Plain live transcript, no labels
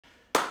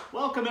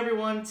Welcome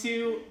everyone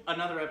to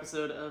another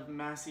episode of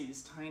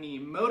Massey's Tiny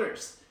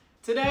Motors.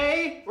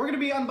 Today we're going to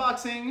be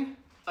unboxing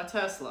a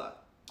Tesla.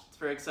 It's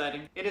very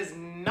exciting. It is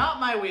not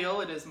my wheel,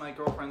 it is my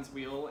girlfriend's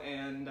wheel,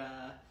 and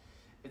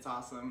it's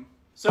awesome.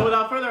 So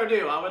without further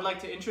ado, I would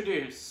like to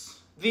introduce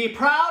the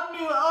proud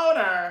new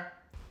owner.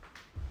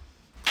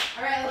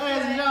 Alright,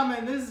 ladies and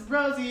gentlemen, this is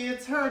Rosie.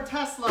 It's her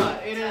Tesla.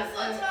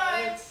 Tesla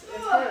time. It's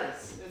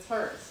hers. It's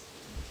hers.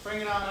 Bring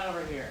it on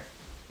over here.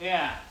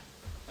 Yeah.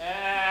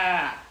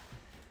 Yeah.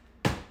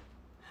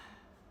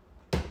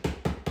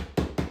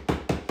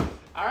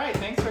 All right,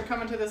 thanks for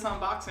coming to this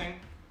unboxing.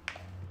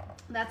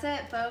 That's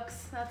it,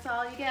 folks. That's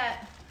all you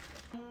get.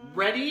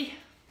 Ready?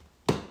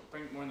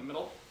 Bring it more in the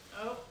middle.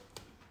 Oh.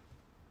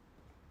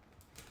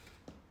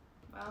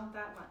 Well,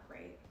 that went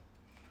great.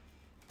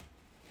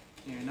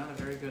 You're not a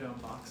very good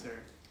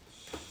unboxer.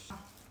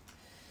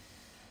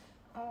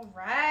 All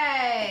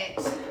right.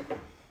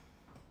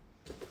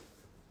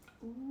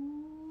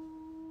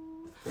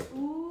 Ooh,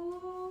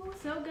 ooh,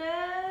 so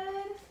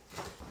good.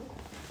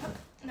 Oh,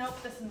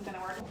 nope, this isn't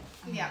gonna work.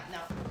 Yeah, no.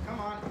 Come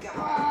on.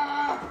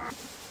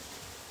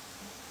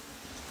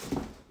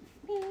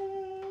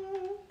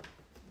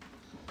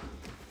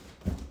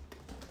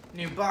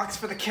 New box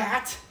for the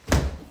cat.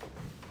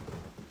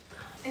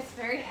 It's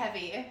very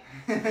heavy.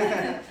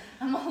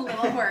 I'm a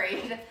little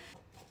worried.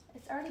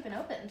 It's already been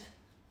opened.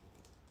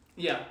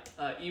 Yeah,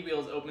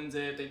 eWheels opens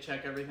it. They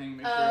check everything.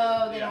 Make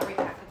Oh, sure, they don't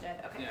repackage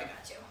it. Okay, Yeah. I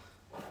got you.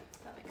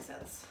 That makes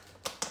sense.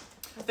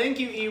 Thank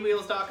you,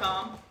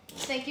 eWheels.com.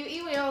 Thank you,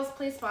 eWheels.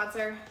 Please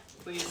sponsor.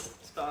 Please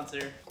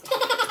sponsor.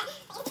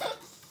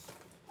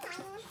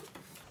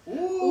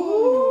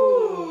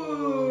 Ooh.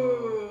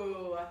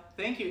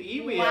 Thank you,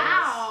 eWheels.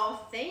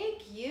 Wow.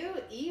 Thank you,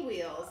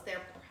 eWheels.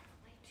 They're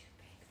probably too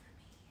big for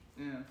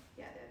me. Yeah.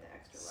 Yeah, they're the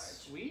extra large.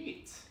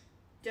 Sweet.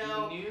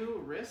 Dope.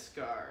 New wrist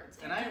guards.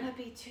 They're And gonna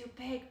be too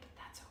big, but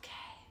that's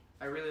okay.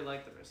 I really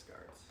like the wrist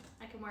guards.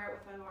 I can wear it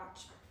with my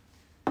watch.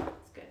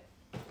 It's good.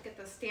 Get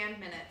the stand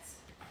minutes.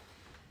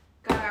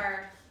 Got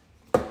our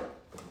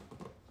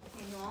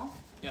manual.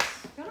 Yes.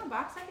 You want to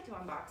unbox? I get to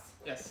unbox.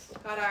 Yes.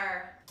 Got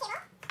our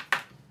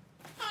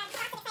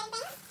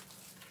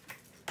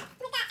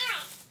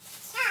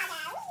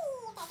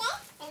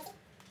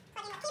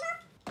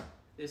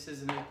This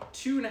is a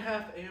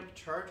 2.5 amp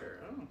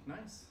charger. Oh,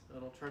 nice.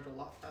 It'll charge a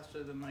lot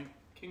faster than my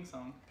King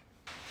Song.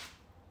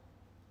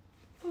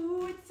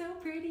 Ooh, it's so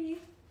pretty.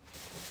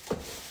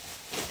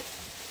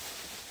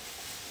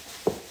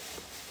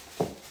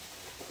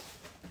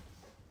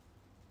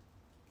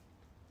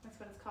 That's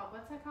what it's called.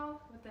 What's that called?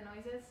 With the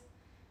noises?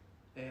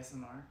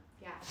 ASMR.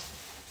 Yeah.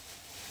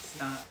 It's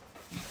not.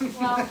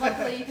 Well,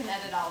 luckily you can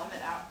edit all of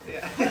it out.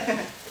 Yeah.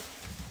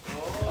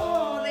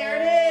 Oh, there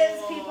it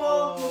is,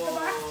 people. Move the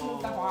box.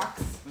 Move the box.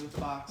 Move the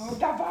box. Move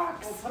the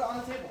box. Oh, put it on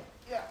the table.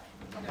 Yeah.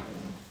 Okay.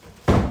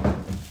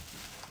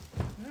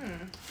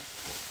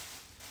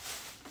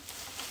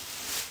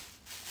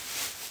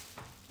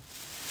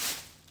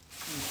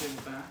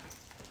 Table back.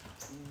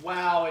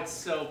 Wow, it's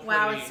so pretty.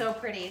 Wow, it's so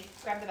pretty.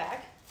 Grab the bag.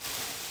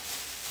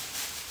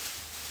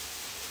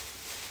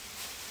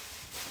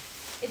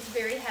 It's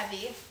very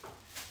heavy.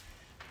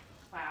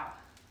 Wow.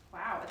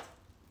 Wow, it's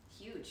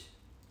huge.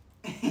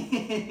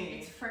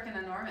 It's freaking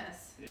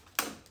enormous.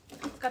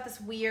 It's got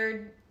this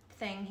weird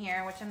thing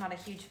here, which I'm not a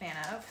huge fan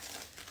of.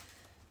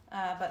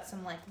 But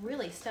some like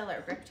really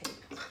stellar grip tape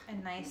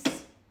and nice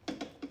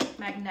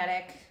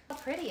magnetic. How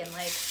pretty and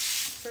like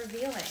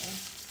revealing.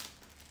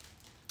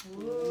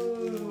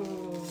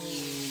 Ooh.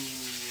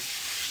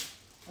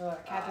 Oh,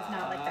 cat does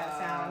not like that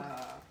sound.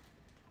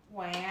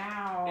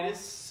 Wow. It is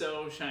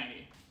so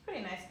shiny.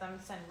 Pretty nice of them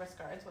to send wrist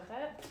guards with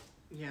it.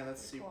 Yeah,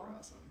 that's super Cool.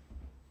 awesome.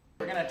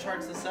 We're gonna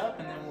charge this up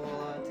and then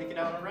we'll take it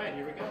out on a ride.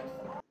 Here we go.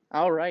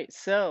 All right,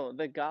 so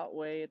the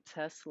Gotway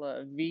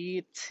Tesla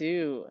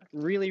V2.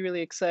 Really,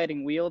 really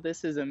exciting wheel.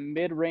 This is a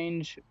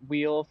mid-range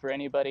wheel for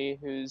anybody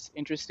who's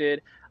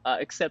interested,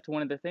 except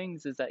one of the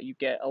things is that you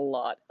get a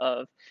lot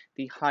of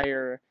the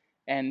higher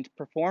end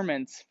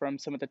performance from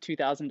some of the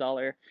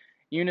 $2,000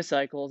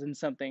 unicycles and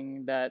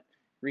something that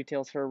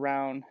retails for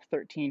around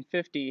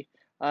 $1,350.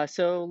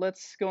 So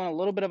let's go on a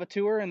little bit of a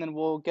tour and then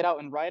we'll get out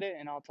and ride it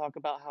and I'll talk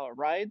about how it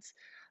rides.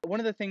 One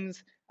of the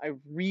things I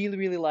really,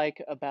 really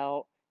like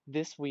about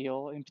this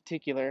wheel in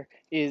particular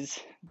is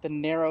the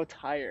narrow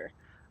tire.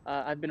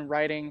 I've been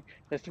riding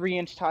the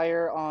 3-inch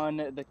tire on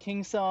the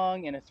King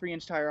Song and a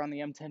 3-inch tire on the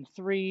M10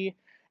 III,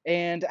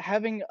 and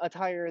having a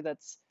tire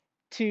that's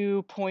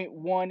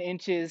 2.1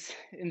 inches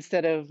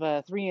instead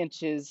of 3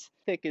 inches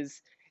thick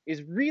is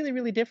really,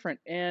 really different,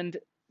 and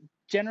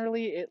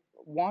generally it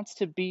wants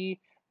to be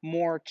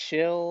more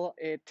chill.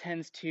 It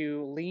tends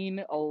to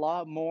lean a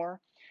lot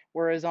more,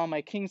 whereas on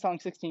my King Song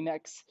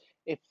 16X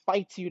it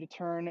fights you to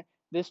turn.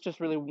 This just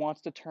really wants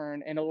to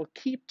turn, and it will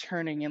keep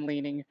turning and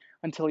leaning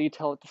until you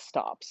tell it to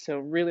stop. So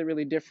really,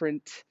 really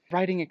different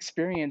riding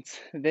experience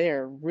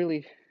there.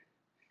 Really,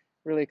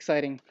 really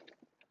exciting.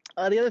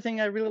 The other thing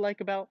I really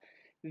like about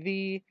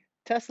the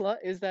Tesla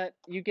is that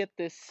you get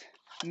this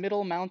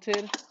middle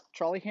mounted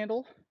trolley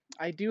handle.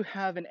 I do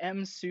have an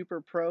M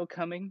Super Pro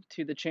coming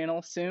to the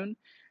channel soon,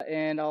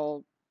 and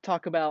I'll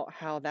talk about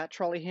how that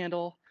trolley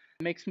handle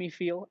makes me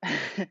feel.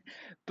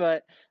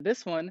 But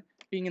this one,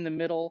 being in the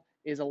middle,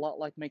 is a lot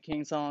like my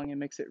King Song and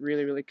makes it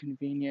really, really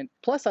convenient.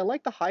 Plus, I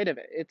like the height of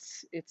it.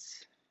 It's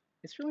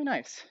really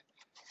nice.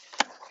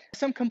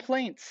 Some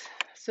complaints.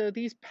 So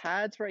these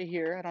pads right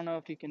here, I don't know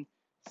if you can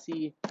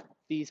see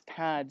these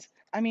pads.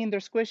 I mean, they're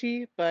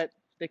squishy, but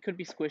they could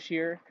be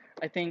squishier.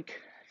 I think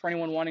for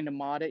anyone wanting to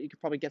mod it, you could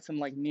probably get some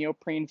like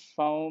neoprene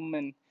foam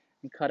and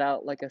cut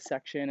out like a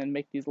section and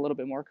make these a little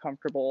bit more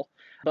comfortable.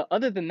 But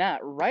other than that,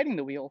 riding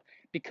the wheel,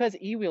 because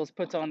eWheels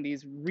puts on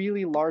these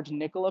really large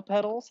Nikola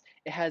pedals,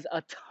 it has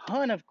a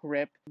ton of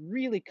grip,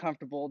 really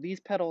comfortable. These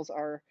pedals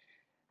are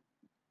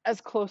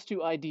as close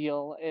to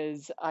ideal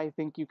as I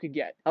think you could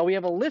get. We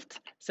have a lift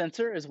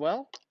sensor as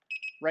well,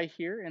 right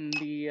here in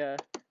the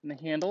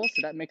handle,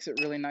 so that makes it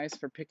really nice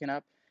for picking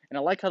up. And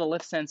I like how the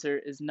lift sensor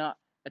is not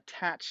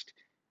attached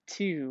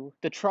to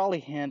the trolley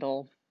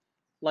handle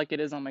like it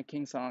is on my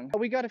King Song.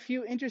 We got a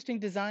few interesting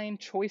design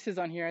choices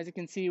on here. As you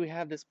can see, we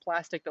have this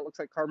plastic that looks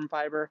like carbon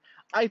fiber.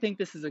 I think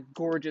this is a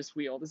gorgeous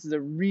wheel. This is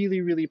a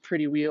really, really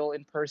pretty wheel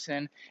in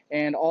person,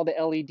 and all the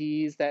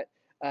LEDs that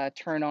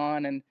turn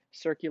on and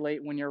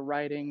circulate when you're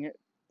riding,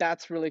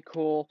 that's really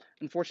cool.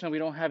 Unfortunately, we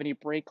don't have any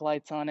brake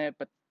lights on it,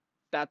 but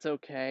that's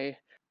okay.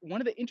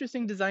 One of the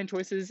interesting design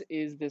choices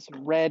is this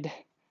red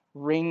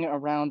ring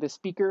around the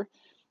speaker.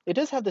 It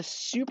does have this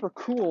super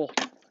cool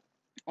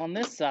on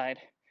this side.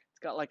 It's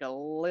got like a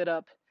lit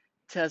up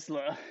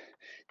Tesla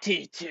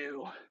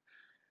T2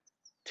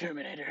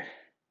 Terminator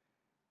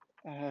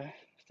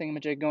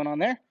thingamajig going on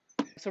there.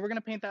 So we're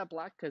gonna paint that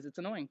black because it's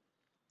annoying.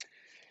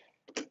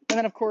 And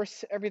then of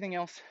course everything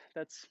else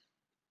that's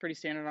pretty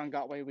standard on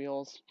Gotway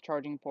wheels: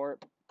 charging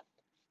port,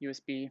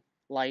 USB,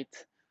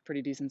 light,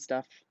 pretty decent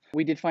stuff.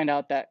 We did find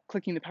out that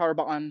clicking the power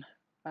button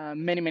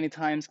many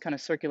times kind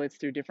of circulates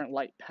through different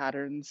light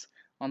patterns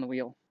on the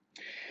wheel.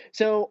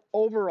 So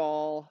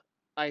overall,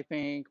 I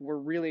think we're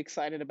really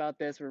excited about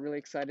this. We're really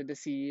excited to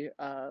see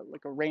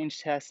like a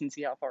range test and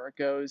see how far it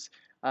goes.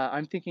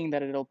 I'm thinking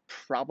that it'll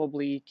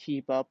probably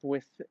keep up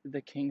with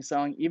the King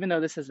Song, even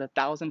though this has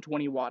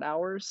 1,020 watt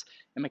hours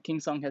and my King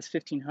Song has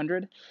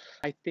 1,500.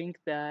 I think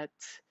that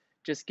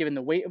just given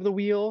the weight of the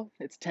wheel,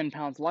 it's 10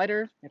 pounds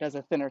lighter. It has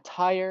a thinner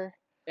tire,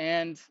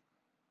 and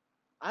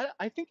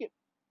I think it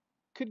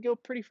could go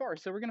pretty far.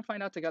 So we're gonna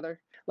find out together.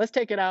 Let's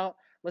take it out.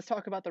 Let's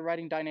talk about the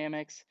riding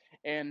dynamics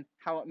and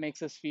how it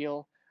makes us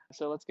feel.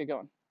 So let's get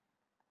going.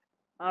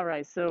 All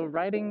right, so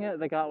riding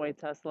the Gotway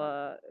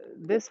Tesla,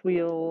 this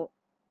wheel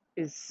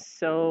is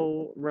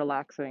so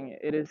relaxing.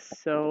 It is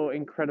so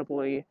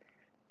incredibly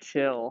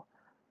chill.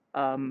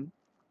 I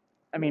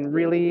mean,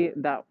 really,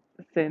 that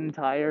thin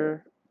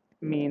tire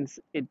means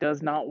it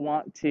does not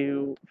want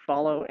to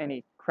follow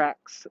any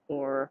cracks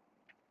or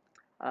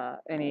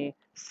any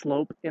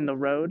slope in the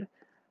road.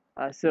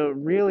 So it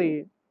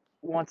really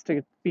wants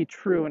to be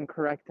true and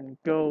correct and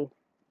go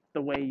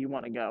the way you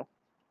want to go.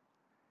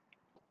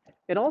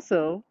 It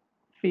also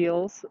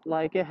feels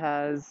like it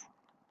has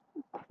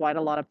quite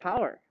a lot of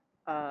power.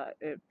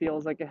 It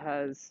feels like it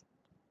has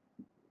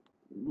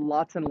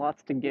lots and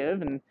lots to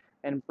give, and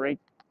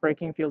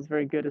braking feels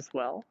very good as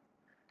well.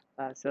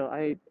 So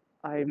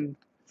I'm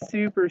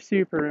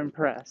super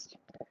impressed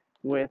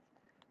with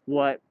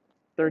what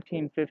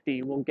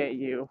 1350 will get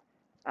you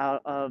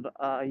out of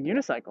a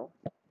unicycle.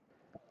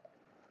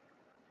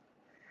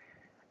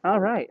 All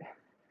right.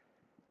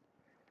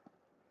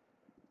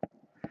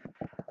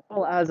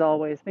 Well, as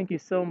always, thank you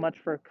so much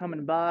for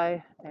coming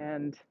by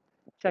and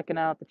checking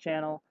out the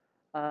channel.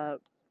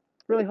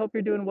 Really hope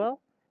you're doing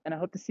well, and I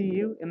hope to see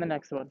you in the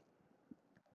next one.